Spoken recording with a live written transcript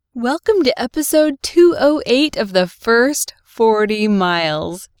Welcome to episode 208 of the first 40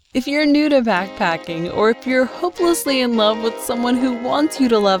 miles. If you're new to backpacking, or if you're hopelessly in love with someone who wants you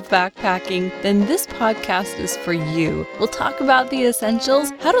to love backpacking, then this podcast is for you. We'll talk about the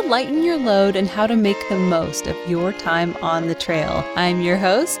essentials, how to lighten your load, and how to make the most of your time on the trail. I'm your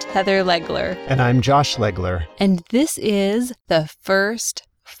host, Heather Legler. And I'm Josh Legler. And this is the first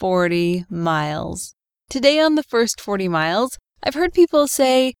 40 miles. Today on the first 40 miles, I've heard people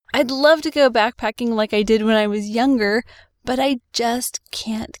say, I'd love to go backpacking like I did when I was younger, but I just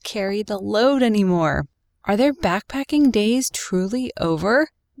can't carry the load anymore. Are their backpacking days truly over?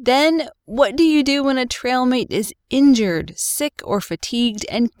 Then, what do you do when a trailmate is injured, sick, or fatigued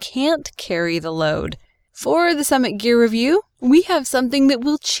and can't carry the load? For the Summit Gear Review, we have something that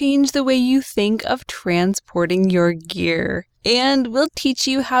will change the way you think of transporting your gear. And we'll teach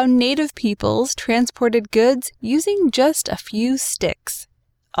you how native peoples transported goods using just a few sticks.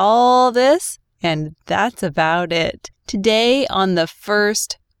 All this, and that's about it. Today on the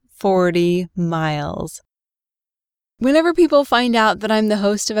first 40 miles. Whenever people find out that I'm the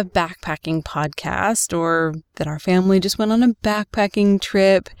host of a backpacking podcast or that our family just went on a backpacking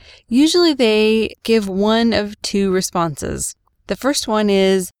trip, usually they give one of two responses. The first one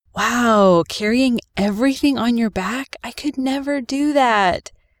is, wow, carrying everything on your back? I could never do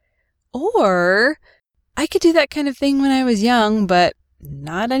that. Or, I could do that kind of thing when I was young, but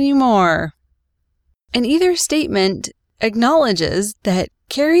not anymore. And either statement acknowledges that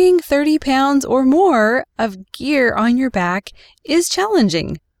carrying 30 pounds or more of gear on your back is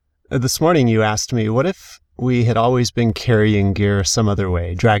challenging. This morning you asked me, what if we had always been carrying gear some other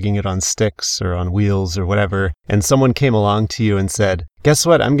way, dragging it on sticks or on wheels or whatever, and someone came along to you and said, guess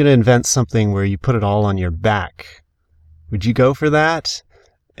what, I'm going to invent something where you put it all on your back. Would you go for that?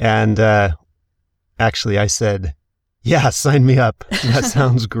 And actually I said, yeah, sign me up. That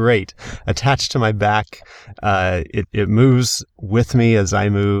sounds great. Attached to my back. It moves with me as I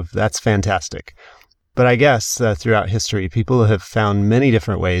move. That's fantastic. But I guess throughout history, people have found many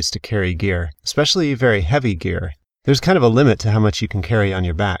different ways to carry gear, especially very heavy gear. There's kind of a limit to how much you can carry on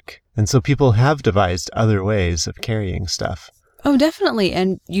your back. And so people have devised other ways of carrying stuff. Oh, definitely.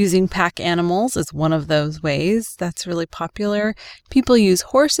 And using pack animals is one of those ways. That's really popular. People use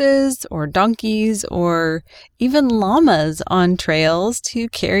horses or donkeys or even llamas on trails to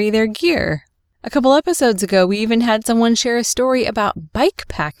carry their gear. A couple episodes ago, we even had someone share a story about bike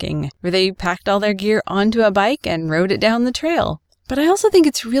packing, where they packed all their gear onto a bike and rode it down the trail. But I also think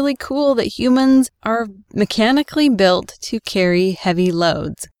it's really cool that humans are mechanically built to carry heavy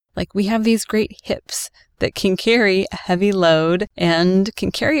loads. Like we have these great hips that can carry a heavy load and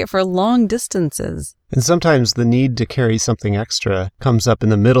can carry it for long distances. And sometimes the need to carry something extra comes up in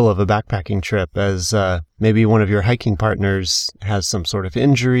the middle of a backpacking trip as maybe one of your hiking partners has some sort of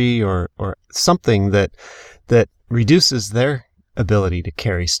injury or something that reduces their ability to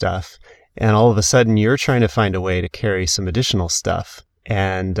carry stuff. And all of a sudden you're trying to find a way to carry some additional stuff.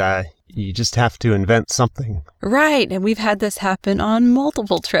 And you just have to invent something. Right. And we've had this happen on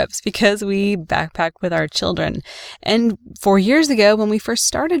multiple trips because we backpack with our children. And 4 years ago, when we first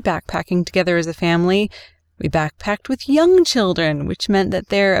started backpacking together as a family, we backpacked with young children, which meant that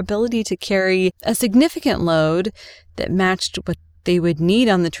their ability to carry a significant load that matched what they would need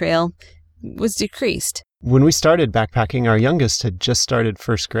on the trail was decreased. When we started backpacking, our youngest had just started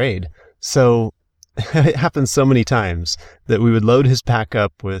first grade. So it happened so many times that we would load his pack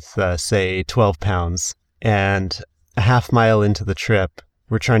up with, say, 12 pounds, and a half mile into the trip,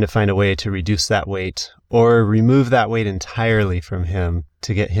 we're trying to find a way to reduce that weight or remove that weight entirely from him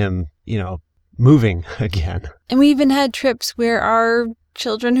to get him, moving again. And we even had trips where our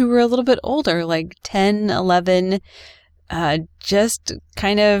children who were a little bit older, like 10, 11, just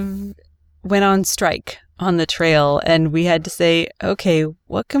kind of went on strike on the trail, and we had to say, okay,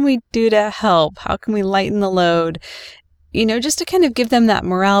 what can we do to help? How can we lighten the load? Just to kind of give them that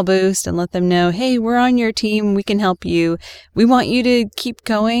morale boost and let them know, hey, we're on your team. We can help you. We want you to keep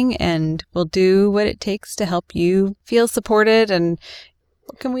going, and we'll do what it takes to help you feel supported. And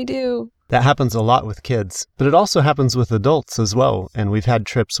what can we do? That happens a lot with kids, but it also happens with adults as well. And we've had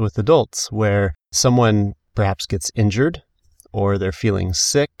trips with adults where someone perhaps gets injured, or they're feeling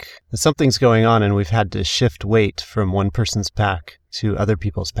sick. Something's going on, and we've had to shift weight from one person's pack to other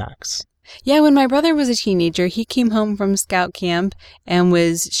people's packs. Yeah, when my brother was a teenager, he came home from scout camp and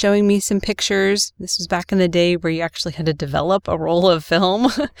was showing me some pictures. This was back in the day where you actually had to develop a roll of film.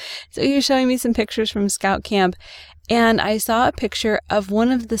 So he was showing me some pictures from scout camp, and I saw a picture of one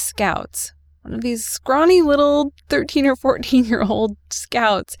of the scouts, one of these scrawny little 13 or 14-year-old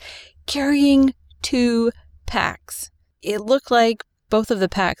scouts carrying 2 packs. It looked like both of the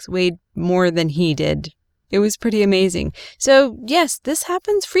packs weighed more than he did. It was pretty amazing. So yes, this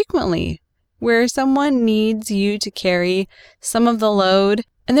happens frequently, where someone needs you to carry some of the load,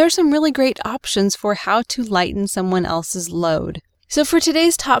 and there are some really great options for how to lighten someone else's load. So for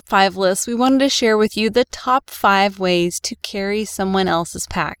today's top 5 list, we wanted to share with you the top 5 ways to carry someone else's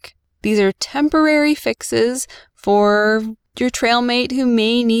pack. These are temporary fixes for your trail mate who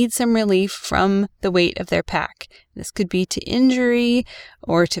may need some relief from the weight of their pack. This could be to injury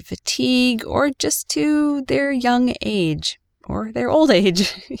or to fatigue or just to their young age or their old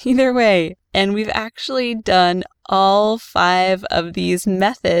age, either way. And we've actually done all 5 of these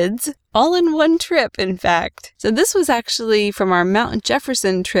methods all in one trip, in fact. So this was actually from our Mount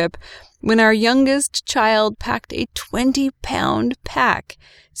Jefferson trip when our youngest child packed a 20-pound pack.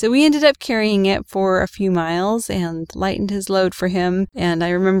 So we ended up carrying it for a few miles and lightened his load for him. And I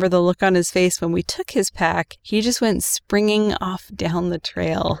remember the look on his face when we took his pack. He just went springing off down the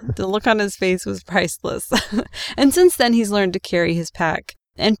trail. The look on his face was priceless. And since then, he's learned to carry his pack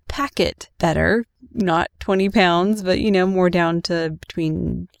and pack it better. Not 20 pounds, but, more down to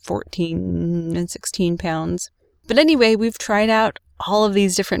between 14 and 16 pounds. But anyway, we've tried out all of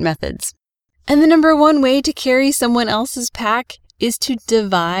these different methods. And the number 1 way to carry someone else's pack is to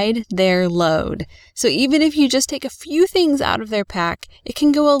divide their load. So even if you just take a few things out of their pack, it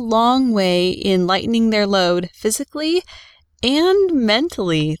can go a long way in lightening their load physically and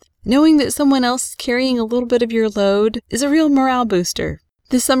mentally. Knowing that someone else is carrying a little bit of your load is a real morale booster.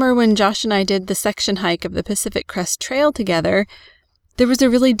 This summer when Josh and I did the section hike of the Pacific Crest Trail together, there was a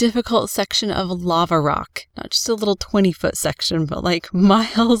really difficult section of lava rock. Not just a little 20-foot section, but like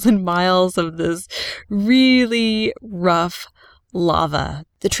miles and miles of this really rough lava.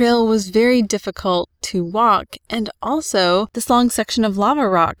 The trail was very difficult to walk, and also this long section of lava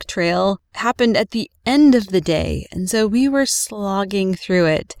rock trail happened at the end of the day, and so we were slogging through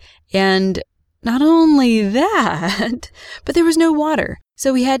it. And not only that, but there was no water.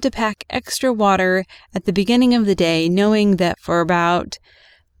 So we had to pack extra water at the beginning of the day, knowing that for about,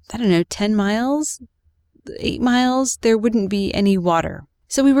 10 miles, 8 miles, there wouldn't be any water.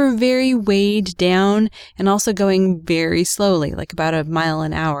 So we were very weighed down and also going very slowly, like about a mile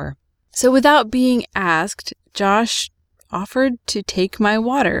an hour. So without being asked, Josh offered to take my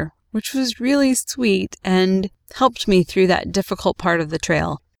water, which was really sweet and helped me through that difficult part of the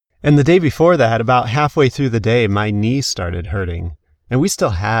trail. And the day before that, about halfway through the day, my knee started hurting. And we still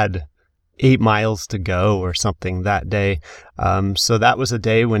had 8 miles to go or something that day. So that was a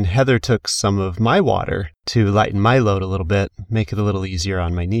day when Heather took some of my water to lighten my load a little bit, make it a little easier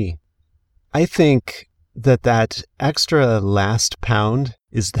on my knee. I think that extra last pound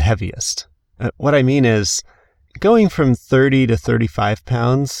is the heaviest. What I mean is going from 30 to 35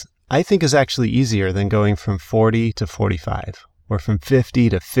 pounds, I think is actually easier than going from 40 to 45 or from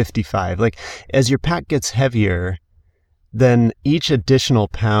 50 to 55. Like as your pack gets heavier, then each additional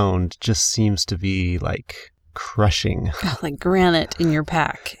pound just seems to be like crushing. Like granite in your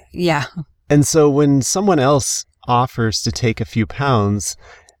pack. Yeah. And so when someone else offers to take a few pounds,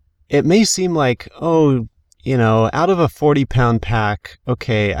 it may seem like, out of a 40-pound pack,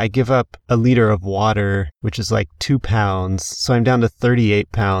 okay, I give up a liter of water, which is like 2 pounds. So I'm down to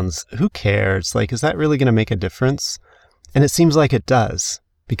 38 pounds. Who cares? Like, is that really going to make a difference? And it seems like it does,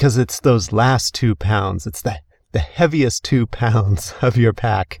 because it's those last 2 pounds. It's the heaviest 2 pounds of your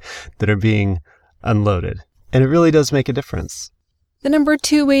pack that are being unloaded. And it really does make a difference. The number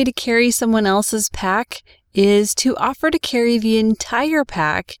 2 way to carry someone else's pack is to offer to carry the entire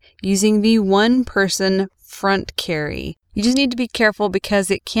pack using the one-person front carry. You just need to be careful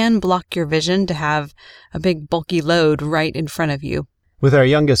because it can block your vision to have a big bulky load right in front of you. With our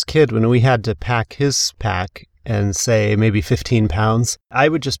youngest kid, when we had to pack his pack and say maybe 15 pounds, I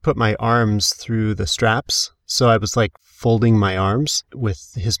would just put my arms through the straps. So I was like folding my arms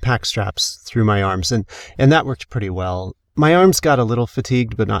with his pack straps through my arms. And that worked pretty well. My arms got a little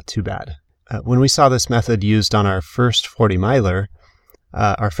fatigued, but not too bad. When we saw this method used on our first 40-miler,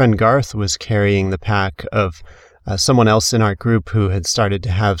 our friend Garth was carrying the pack of someone else in our group who had started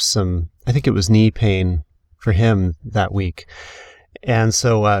to have some, I think it was knee pain for him that week. And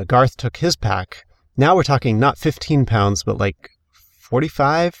so Garth took his pack. Now we're talking not 15 pounds, but like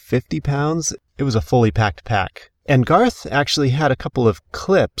 45, 50 pounds. It was a fully packed pack. And Garth actually had a couple of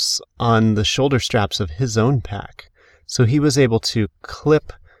clips on the shoulder straps of his own pack. So he was able to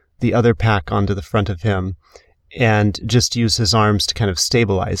clip the other pack onto the front of him and just use his arms to kind of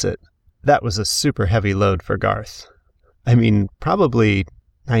stabilize it. That was a super heavy load for Garth. I mean, probably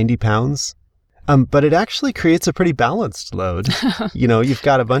 90 pounds. But it actually creates a pretty balanced load. You've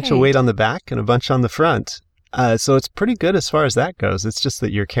got a bunch of weight on the back and a bunch on the front. So it's pretty good as far as that goes. It's just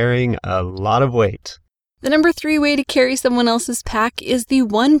that you're carrying a lot of weight. The number 3 way to carry someone else's pack is the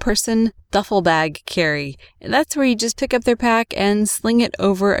one-person duffel bag carry. And that's where you just pick up their pack and sling it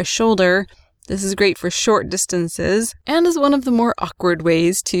over a shoulder. This is great for short distances and is one of the more awkward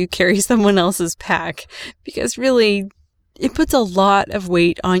ways to carry someone else's pack because really it puts a lot of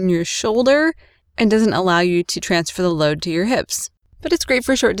weight on your shoulder and doesn't allow you to transfer the load to your hips. But it's great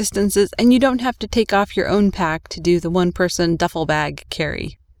for short distances and you don't have to take off your own pack to do the one-person duffel bag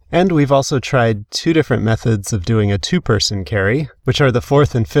carry. And we've also tried 2 different methods of doing a 2-person carry, which are the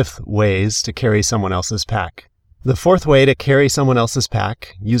 4th and 5th ways to carry someone else's pack. The 4th way to carry someone else's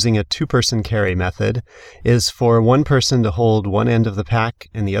pack, using a 2-person carry method, is for one person to hold one end of the pack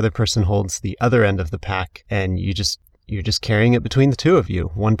and the other person holds the other end of the pack, and you're just carrying it between the 2 of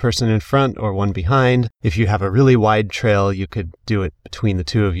you, one person in front or one behind. If you have a really wide trail, you could do it between the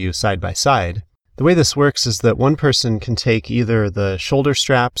 2 of you side by side. The way this works is that one person can take either the shoulder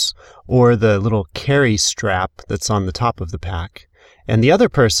straps or the little carry strap that's on the top of the pack, and the other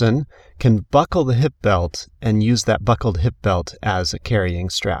person can buckle the hip belt and use that buckled hip belt as a carrying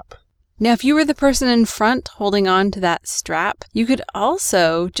strap. Now, if you were the person in front holding on to that strap, you could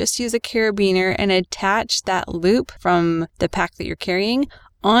also just use a carabiner and attach that loop from the pack that you're carrying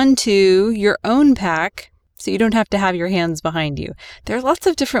onto your own pack so you don't have to have your hands behind you. There are lots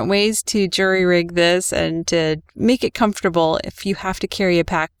of different ways to jury-rig this and to make it comfortable if you have to carry a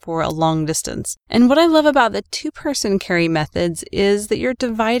pack for a long distance. And what I love about the 2-person carry methods is that you're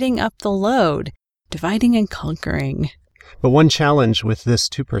dividing up the load, dividing and conquering. But one challenge with this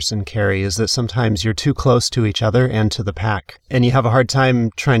 2-person carry is that sometimes you're too close to each other and to the pack, and you have a hard time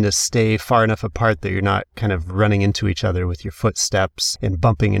trying to stay far enough apart that you're not kind of running into each other with your footsteps and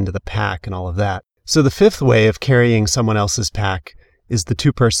bumping into the pack and all of that. So the 5th way of carrying someone else's pack is the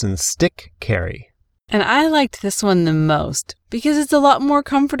 2-person stick carry. And I liked this one the most because it's a lot more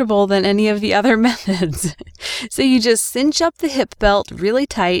comfortable than any of the other methods. So you just cinch up the hip belt really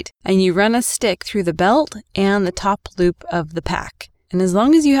tight and you run a stick through the belt and the top loop of the pack. And as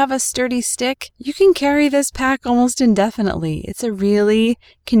long as you have a sturdy stick, you can carry this pack almost indefinitely. It's a really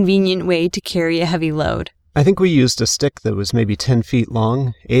convenient way to carry a heavy load. I think we used a stick that was maybe 10 feet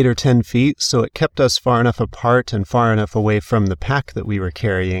long, 8 or 10 feet, so it kept us far enough apart and far enough away from the pack that we were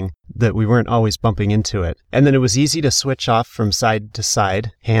carrying that we weren't always bumping into it. And then it was easy to switch off from side to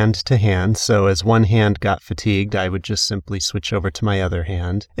side, hand to hand, so as one hand got fatigued, I would just simply switch over to my other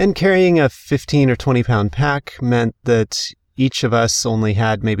hand. And carrying a 15 or 20 pound pack meant that each of us only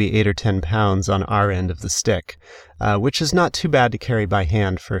had maybe 8 or 10 pounds on our end of the stick, which is not too bad to carry by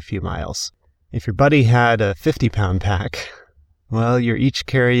hand for a few miles. If your buddy had a 50-pound pack, well, you're each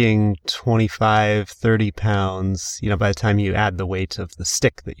carrying 25, 30 pounds, by the time you add the weight of the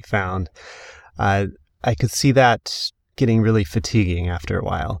stick that you found. I could see that getting really fatiguing after a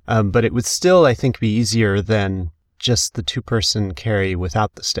while. But it would still, I think, be easier than just the 2-person carry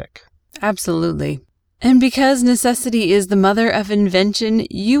without the stick. Absolutely. And because necessity is the mother of invention,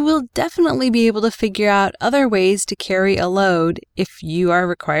 you will definitely be able to figure out other ways to carry a load if you are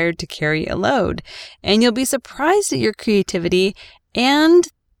required to carry a load. And you'll be surprised at your creativity and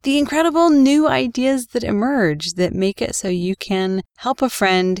the incredible new ideas that emerge that make it so you can help a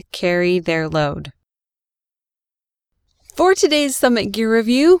friend carry their load. For today's Summit Gear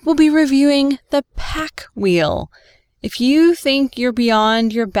Review, we'll be reviewing the pack wheel. If you think you're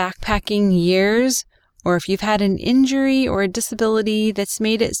beyond your backpacking years, or if you've had an injury or a disability that's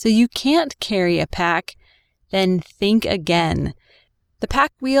made it so you can't carry a pack, then think again. The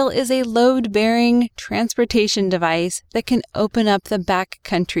pack wheel is a load-bearing transportation device that can open up the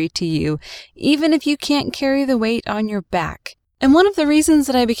backcountry to you, even if you can't carry the weight on your back. And one of the reasons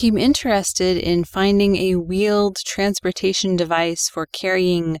that I became interested in finding a wheeled transportation device for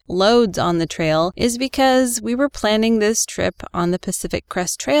carrying loads on the trail is because we were planning this trip on the Pacific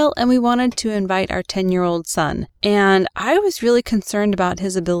Crest Trail and we wanted to invite our 10-year-old son. And I was really concerned about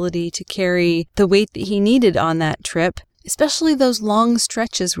his ability to carry the weight that he needed on that trip, especially those long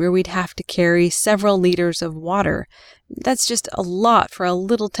stretches where we'd have to carry several liters of water. That's just a lot for a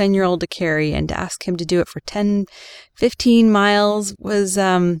little 10-year-old to carry, and to ask him to do it for 10, 15 miles was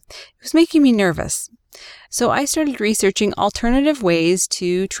making me nervous. So I started researching alternative ways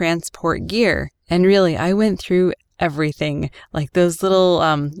to transport gear. And really, I went through everything, like those little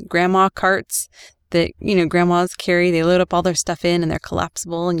grandma carts that, grandmas carry. They load up all their stuff in and they're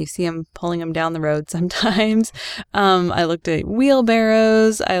collapsible and you see them pulling them down the road sometimes. I looked at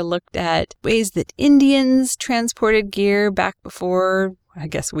wheelbarrows. I looked at ways that Indians transported gear back before, I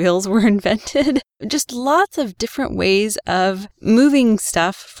guess, wheels were invented. Just lots of different ways of moving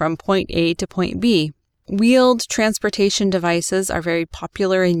stuff from point A to point B. Wheeled transportation devices are very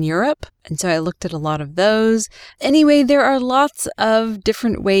popular in Europe, and so I looked at a lot of those. Anyway, there are lots of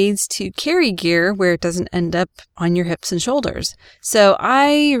different ways to carry gear where it doesn't end up on your hips and shoulders. So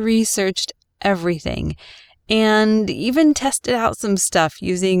I researched everything and even tested out some stuff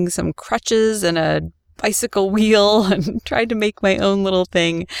using some crutches and a bicycle wheel and tried to make my own little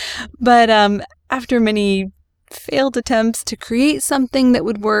thing. But after many failed attempts to create something that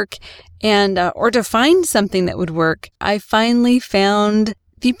would work and or to find something that would work, I finally found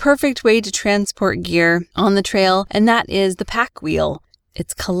the perfect way to transport gear on the trail, and that is the pack wheel.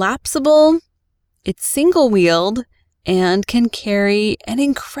 It's collapsible, it's single-wheeled, and can carry an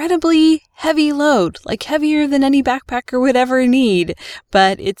incredibly heavy load, like heavier than any backpacker would ever need,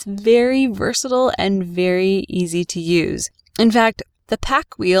 but it's very versatile and very easy to use. In fact, the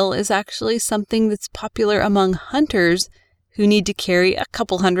pack wheel is actually something that's popular among hunters who need to carry a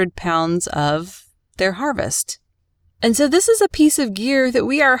couple 100 pounds of their harvest. And so this is a piece of gear that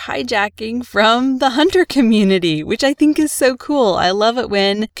we are hijacking from the hunter community, which I think is so cool. I love it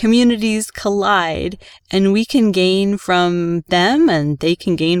when communities collide and we can gain from them and they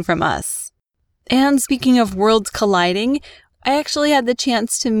can gain from us. And speaking of worlds colliding, I actually had the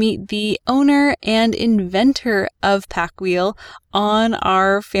chance to meet the owner and inventor of Packwheel on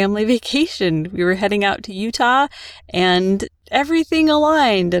our family vacation. We were heading out to Utah and everything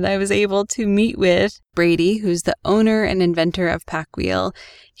aligned, and I was able to meet with Brady, who's the owner and inventor of Packwheel.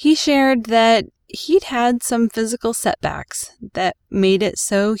 He shared that he'd had some physical setbacks that made it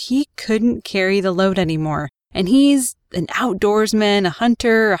so he couldn't carry the load anymore. And he's an outdoorsman, a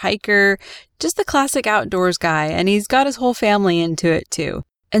hunter, a hiker, just a classic outdoors guy, and he's got his whole family into it too.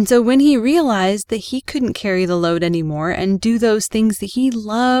 And so when he realized that he couldn't carry the load anymore and do those things that he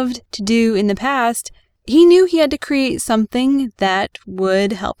loved to do in the past, he knew he had to create something that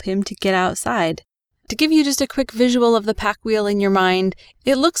would help him to get outside. To give you just a quick visual of the pack wheel in your mind,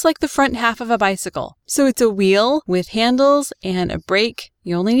 it looks like the front half of a bicycle. So it's a wheel with handles and a brake.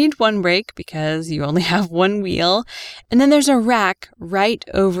 You only need one brake because you only have one wheel. And then there's a rack right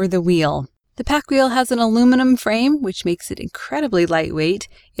over the wheel. The pack wheel has an aluminum frame, which makes it incredibly lightweight.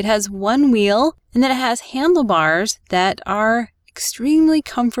 It has one wheel, and then it has handlebars that are extremely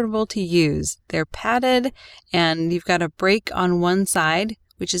comfortable to use. They're padded, and you've got a brake on one side,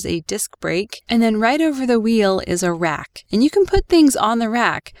 which is a disc brake, and then right over the wheel is a rack. And you can put things on the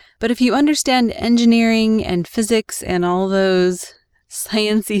rack, but if you understand engineering and physics and all those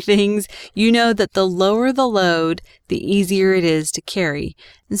sciencey things, you know that the lower the load, the easier it is to carry.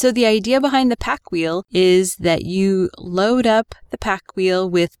 And so the idea behind the pack wheel is that you load up the pack wheel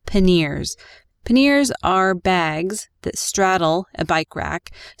with panniers. Panniers are bags that straddle a bike rack,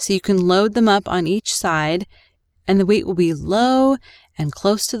 so you can load them up on each side, and the weight will be low and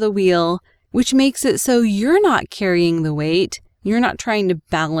close to the wheel, which makes it so you're not carrying the weight. You're not trying to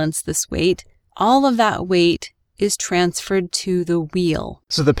balance this weight. All of that weight is transferred to the wheel.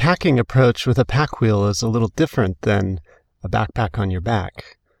 So the packing approach with a pack wheel is a little different than a backpack on your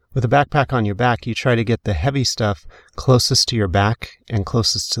back. With a backpack on your back, you try to get the heavy stuff closest to your back and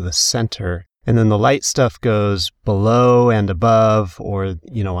closest to the center. And then the light stuff goes below and above or,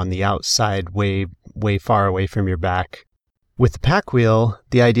 on the outside, way far away from your back. With the pack wheel,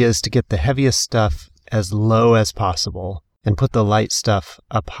 the idea is to get the heaviest stuff as low as possible and put the light stuff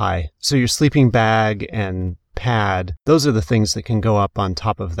up high. So your sleeping bag and pad, those are the things that can go up on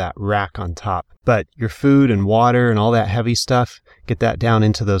top of that rack on top. But your food and water and all that heavy stuff, get that down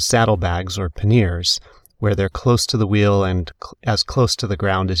into those saddlebags or panniers, where they're close to the wheel and as close to the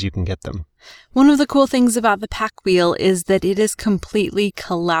ground as you can get them. One of the cool things about the pack wheel is that it is completely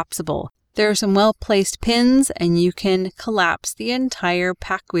collapsible. There are some well-placed pins, and you can collapse the entire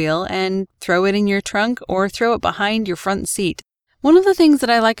pack wheel and throw it in your trunk or throw it behind your front seat. One of the things that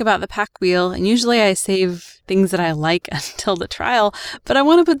I like about the pack wheel, and usually I save things that I like until the trial, but I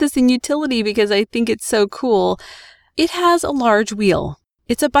want to put this in utility because I think it's so cool. It has a large wheel.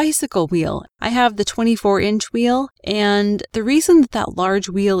 It's a bicycle wheel. I have the 24-inch wheel, and the reason that large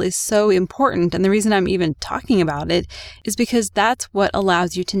wheel is so important, and the reason I'm even talking about it, is because that's what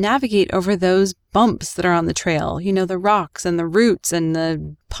allows you to navigate over those bumps that are on the trail. The rocks and the roots and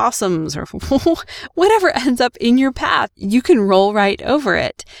the possums or whatever ends up in your path. You can roll right over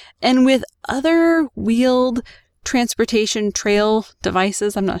it. And with other wheeled transportation trail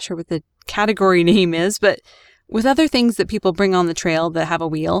devices, I'm not sure what the category name is, but with other things that people bring on the trail that have a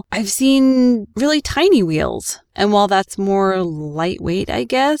wheel, I've seen really tiny wheels. And while that's more lightweight, I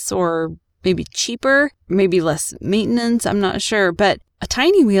guess, or maybe cheaper, maybe less maintenance, I'm not sure, but a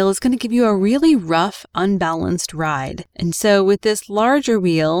tiny wheel is going to give you a really rough, unbalanced ride. And so with this larger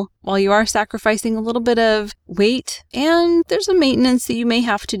wheel, while you are sacrificing a little bit of weight and there's a maintenance that you may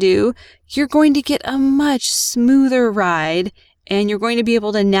have to do, you're going to get a much smoother ride and you're going to be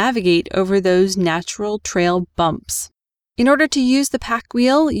able to navigate over those natural trail bumps. In order to use the pack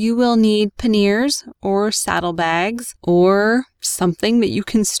wheel, you will need panniers or saddlebags or something that you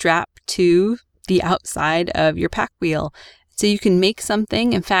can strap to the outside of your pack wheel. So you can make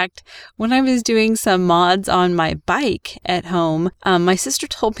something. In fact, when I was doing some mods on my bike at home, my sister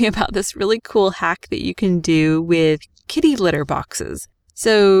told me about this really cool hack that you can do with kitty litter boxes.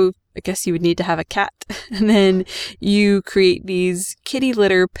 So I guess you would need to have a cat. And then you create these kitty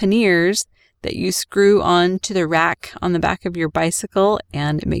litter panniers that you screw onto the rack on the back of your bicycle,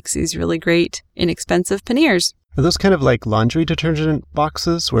 and it makes these really great, inexpensive panniers. Are those kind of like laundry detergent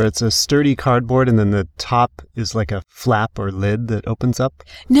boxes where it's a sturdy cardboard and then the top is like a flap or lid that opens up?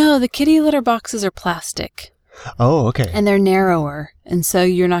 No, the kitty litter boxes are plastic. Oh, okay. And they're narrower. And so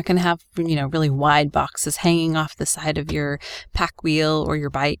you're not going to have, really wide boxes hanging off the side of your pack wheel or your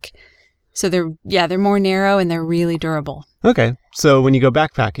bike. So they're more narrow and they're really durable. Okay. So when you go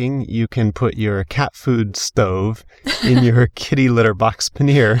backpacking, you can put your cat food stove in your kitty litter box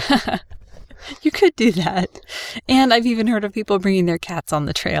pannier. You could do that. And I've even heard of people bringing their cats on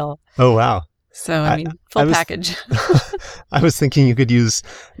the trail. Oh, wow. So, full package. I was thinking you could use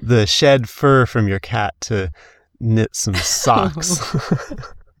the shed fur from your cat to knit some socks.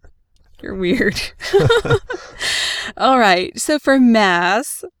 You're weird. All right. So for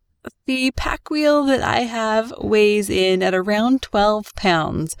mass, the pack wheel that I have weighs in at around 12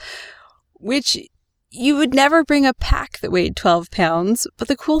 pounds, which you would never bring a pack that weighed 12 pounds. But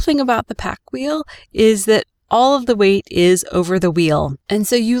the cool thing about the pack wheel is that all of the weight is over the wheel. And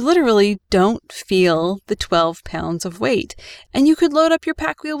so you literally don't feel the 12 pounds of weight. And you could load up your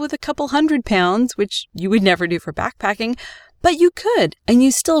pack wheel with a couple 100 pounds, which you would never do for backpacking, but you could. And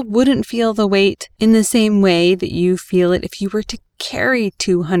you still wouldn't feel the weight in the same way that you feel it if you were to carry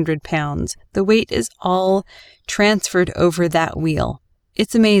 200 pounds. The weight is all transferred over that wheel.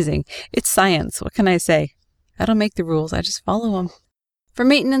 It's amazing. It's science. What can I say? I don't make the rules. I just follow them. For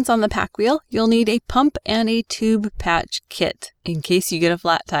maintenance on the pack wheel, you'll need a pump and a tube patch kit in case you get a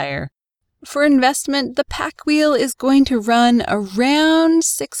flat tire. For investment, the pack wheel is going to run around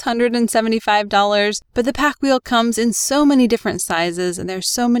 $675, but the pack wheel comes in so many different sizes and there's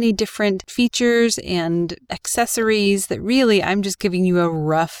so many different features and accessories that really I'm just giving you a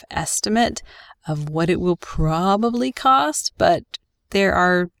rough estimate of what it will probably cost, but there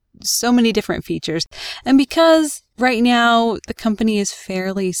are so many different features. And because right now the company is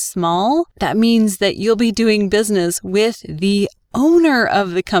fairly small, that means that you'll be doing business with the owner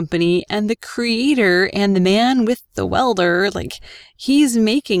of the company and the creator and the man with the welder. Like, he's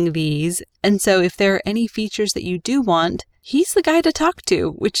making these. And so if there are any features that you do want, he's the guy to talk to,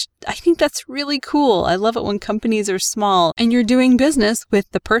 which I think that's really cool. I love it when companies are small and you're doing business with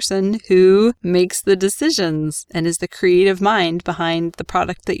the person who makes the decisions and is the creative mind behind the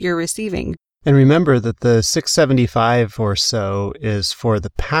product that you're receiving. And remember that the $675 or so is for the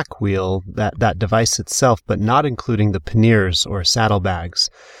pack wheel, that device itself, but not including the panniers or saddlebags.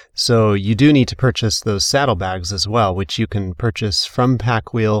 So you do need to purchase those saddlebags as well, which you can purchase from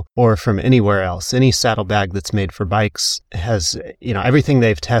Pack Wheel or from anywhere else. Any saddlebag that's made for bikes has, everything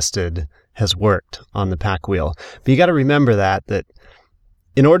they've tested has worked on the Pack Wheel. But you got to remember that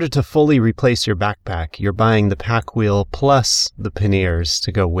in order to fully replace your backpack, you're buying the Pack Wheel plus the panniers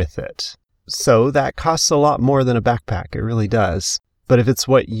to go with it. So that costs a lot more than a backpack. It really does. But if it's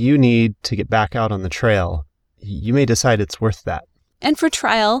what you need to get back out on the trail, you may decide it's worth that. And for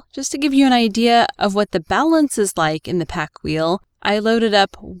trial, just to give you an idea of what the balance is like in the pack wheel, I loaded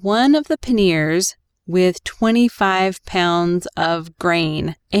up one of the panniers with 25 pounds of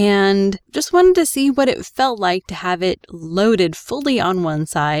grain and just wanted to see what it felt like to have it loaded fully on one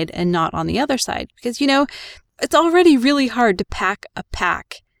side and not on the other side. Because, it's already really hard to pack a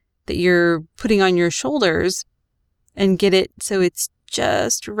pack that you're putting on your shoulders and get it so it's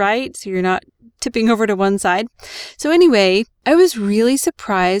just right, so you're not tipping over to one side. So anyway, I was really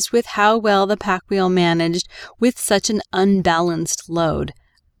surprised with how well the pack wheel managed with such an unbalanced load.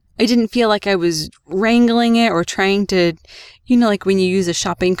 I didn't feel like I was wrangling it or trying to, like when you use a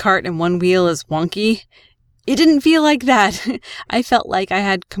shopping cart and one wheel is wonky. It didn't feel like that. I felt like I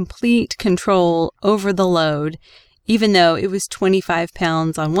had complete control over the load, even though it was 25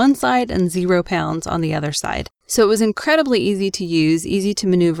 pounds on one side and 0 pounds on the other side. So it was incredibly easy to use, easy to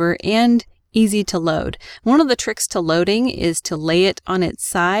maneuver, and easy to load. One of the tricks to loading is to lay it on its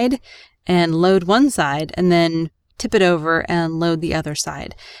side and load one side and then tip it over and load the other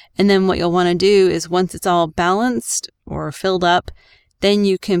side. And then what you'll want to do is once it's all balanced or filled up, then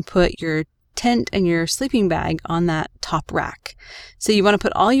you can put your tent and your sleeping bag on that top rack. So you want to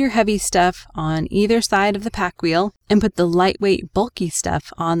put all your heavy stuff on either side of the pack wheel and put the lightweight, bulky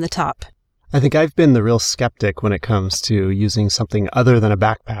stuff on the top. I think I've been the real skeptic when it comes to using something other than a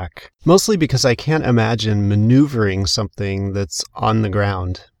backpack, mostly because I can't imagine maneuvering something that's on the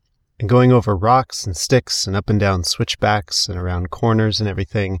ground and going over rocks and sticks and up and down switchbacks and around corners and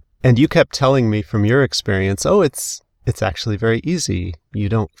everything. And you kept telling me from your experience, oh, it's actually very easy. You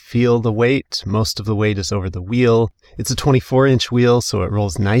don't feel the weight. Most of the weight is over the wheel. It's a 24-inch wheel, so it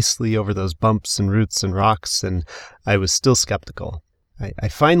rolls nicely over those bumps and roots and rocks, and I was still skeptical. I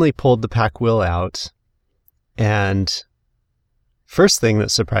finally pulled the pack wheel out, and first thing that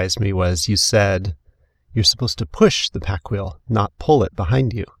surprised me was you said you're supposed to push the pack wheel, not pull it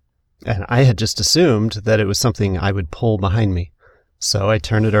behind you. And I had just assumed that it was something I would pull behind me. So I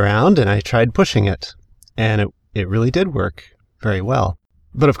turned it around and I tried pushing it, and it really did work very well.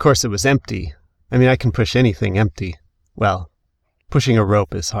 But of course it was empty. I mean, I can push anything empty. Well, pushing a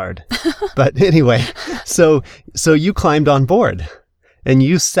rope is hard. But anyway, so you climbed on board. And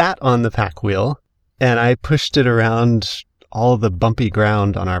you sat on the pack wheel, and I pushed it around all of the bumpy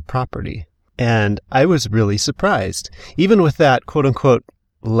ground on our property. And I was really surprised. Even with that quote-unquote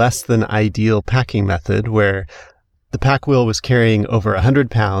less than ideal packing method where the pack wheel was carrying over 100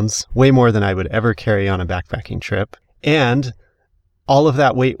 pounds, way more than I would ever carry on a backpacking trip. And all of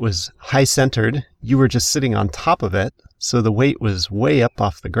that weight was high-centered. You were just sitting on top of it. So the weight was way up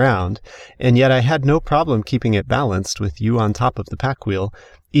off the ground, and yet I had no problem keeping it balanced with you on top of the pack wheel,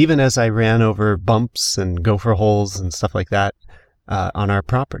 even as I ran over bumps and gopher holes and stuff like that on our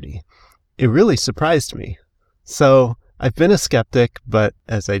property. It really surprised me. So I've been a skeptic, but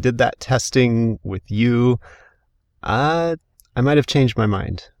as I did that testing with you, I might have changed my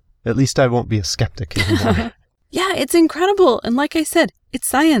mind. At least I won't be a skeptic anymore. Yeah, it's incredible. And like I said, it's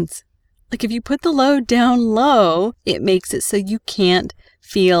science. Like if you put the load down low, it makes it so you can't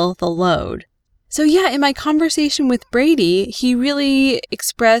feel the load. So yeah, in my conversation with Brady, he really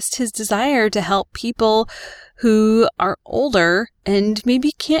expressed his desire to help people who are older and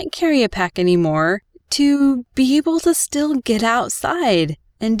maybe can't carry a pack anymore to be able to still get outside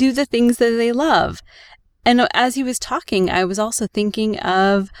and do the things that they love. And as he was talking, I was also thinking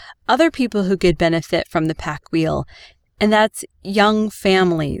of other people who could benefit from the pack wheel, and that's young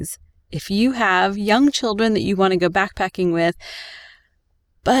families. If you have young children that you want to go backpacking with,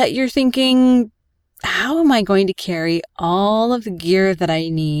 but you're thinking, how am I going to carry all of the gear that I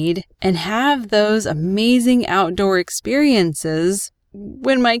need and have those amazing outdoor experiences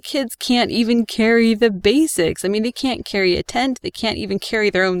when my kids can't even carry the basics? I mean, they can't carry a tent. They can't even carry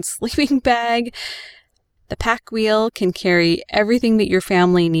their own sleeping bag. The pack wheel can carry everything that your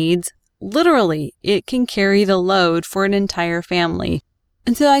family needs. Literally, it can carry the load for an entire family.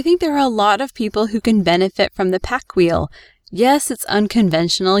 And so I think there are a lot of people who can benefit from the pack wheel. Yes, it's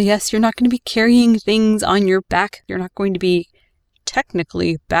unconventional. Yes, you're not going to be carrying things on your back. You're not going to be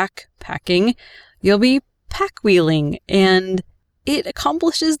technically backpacking. You'll be pack wheeling, and it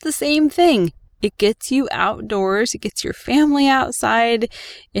accomplishes the same thing. It gets you outdoors. It gets your family outside.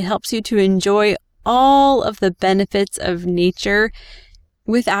 It helps you to enjoy all of the benefits of nature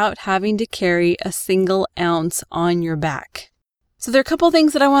without having to carry a single ounce on your back. So there are a couple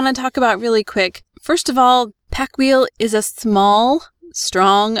things that I want to talk about really quick. First of all, Pack Wheel is a small,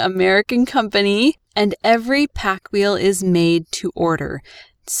 strong American company, and every pack wheel is made to order.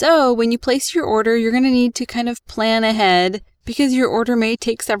 So when you place your order, you're going to need to kind of plan ahead because your order may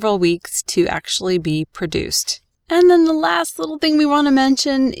take several weeks to actually be produced. And then the last little thing we want to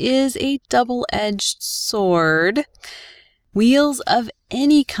mention is a double-edged sword. Wheels of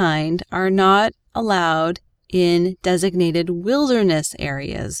any kind are not allowed in designated wilderness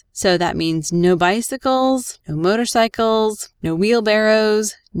areas. So that means no bicycles, no motorcycles, no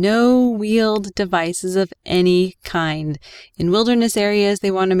wheelbarrows, no wheeled devices of any kind. In wilderness areas,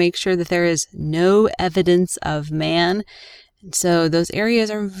 they want to make sure that there is no evidence of man. And so those areas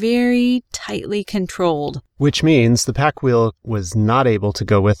are very tightly controlled. Which means the pack wheel was not able to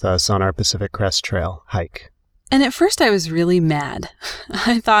go with us on our Pacific Crest Trail hike. And at first I was really mad.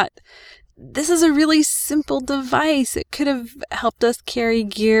 I thought, this is a really simple device. It could have helped us carry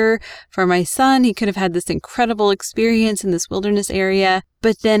gear for my son. He could have had this incredible experience in this wilderness area.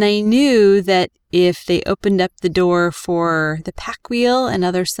 But then I knew that if they opened up the door for the pack wheel and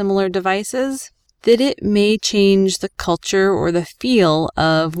other similar devices, that it may change the culture or the feel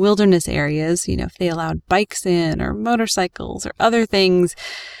of wilderness areas. You know, if they allowed bikes in or motorcycles or other things,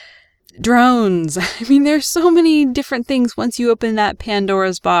 drones. I mean, there's so many different things. Once you open that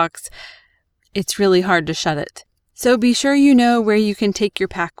Pandora's box, it's really hard to shut it. So be sure you know where you can take your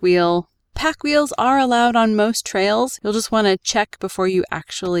pack wheel. Pack wheels are allowed on most trails. You'll just want to check before you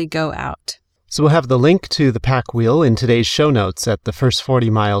actually go out. So we'll have the link to the pack wheel in today's show notes at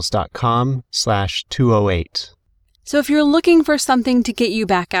thefirst40miles.com/208. So if you're looking for something to get you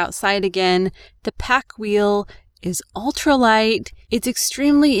back outside again, the pack wheel is ultralight. It's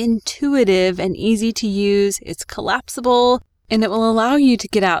extremely intuitive and easy to use. It's collapsible, and it will allow you to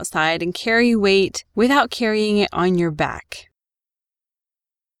get outside and carry weight without carrying it on your back.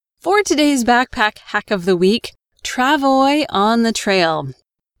 For today's backpack hack of the week, Travois on the trail.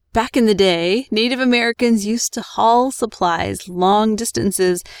 Back in the day, Native Americans used to haul supplies long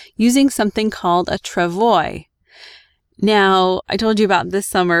distances using something called a travois. Now, I told you about this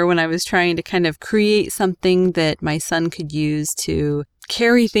summer when I was trying to kind of create something that my son could use to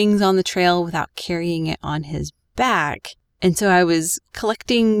carry things on the trail without carrying it on his back. And so I was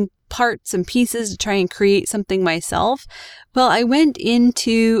collecting parts and pieces to try and create something myself. Well, I went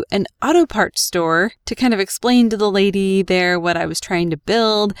into an auto parts store to kind of explain to the lady there what I was trying to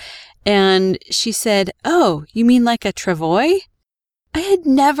build. And she said, "Oh, you mean like a travois?" I had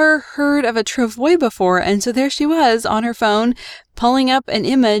never heard of a travois before. And so there she was on her phone pulling up an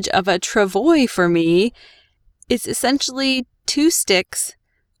image of a travois for me. It's essentially 2 sticks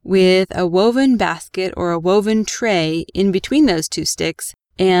with a woven basket or a woven tray in between those 2 sticks.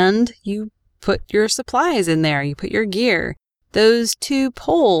 And you put your supplies in there. You put your gear. Those 2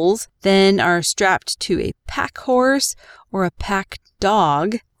 poles then are strapped to a pack horse or a pack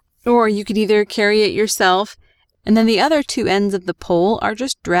dog, or you could either carry it yourself, and then the other 2 ends of the pole are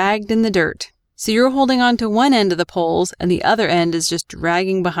just dragged in the dirt. So you're holding on to one end of the poles, and the other end is just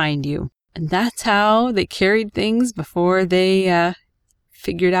dragging behind you. And that's how they carried things before they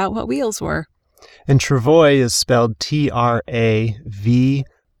figured out what wheels were. And travois is spelled Travois.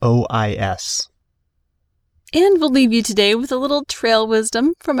 And we'll leave you today with a little trail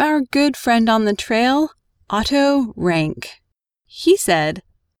wisdom from our good friend on the trail, Otto Rank. He said,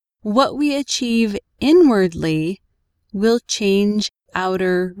 "What we achieve inwardly will change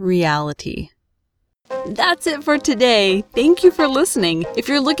outer reality." That's it for today. Thank you for listening. If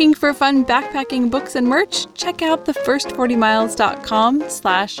you're looking for fun backpacking books and merch, check out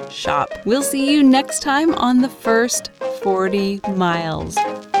thefirst40miles.com/shop. We'll see you next time on The First 40 Miles.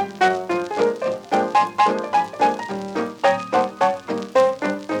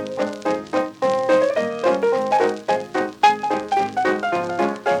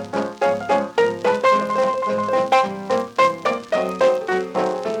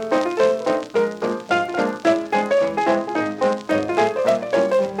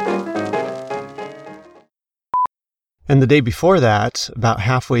 And the day before that, about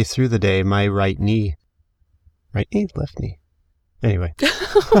halfway through the day, my right knee, left knee. Anyway.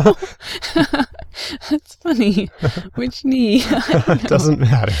 That's funny. Which knee? Doesn't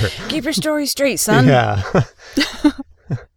matter. Keep your story straight, son. Yeah.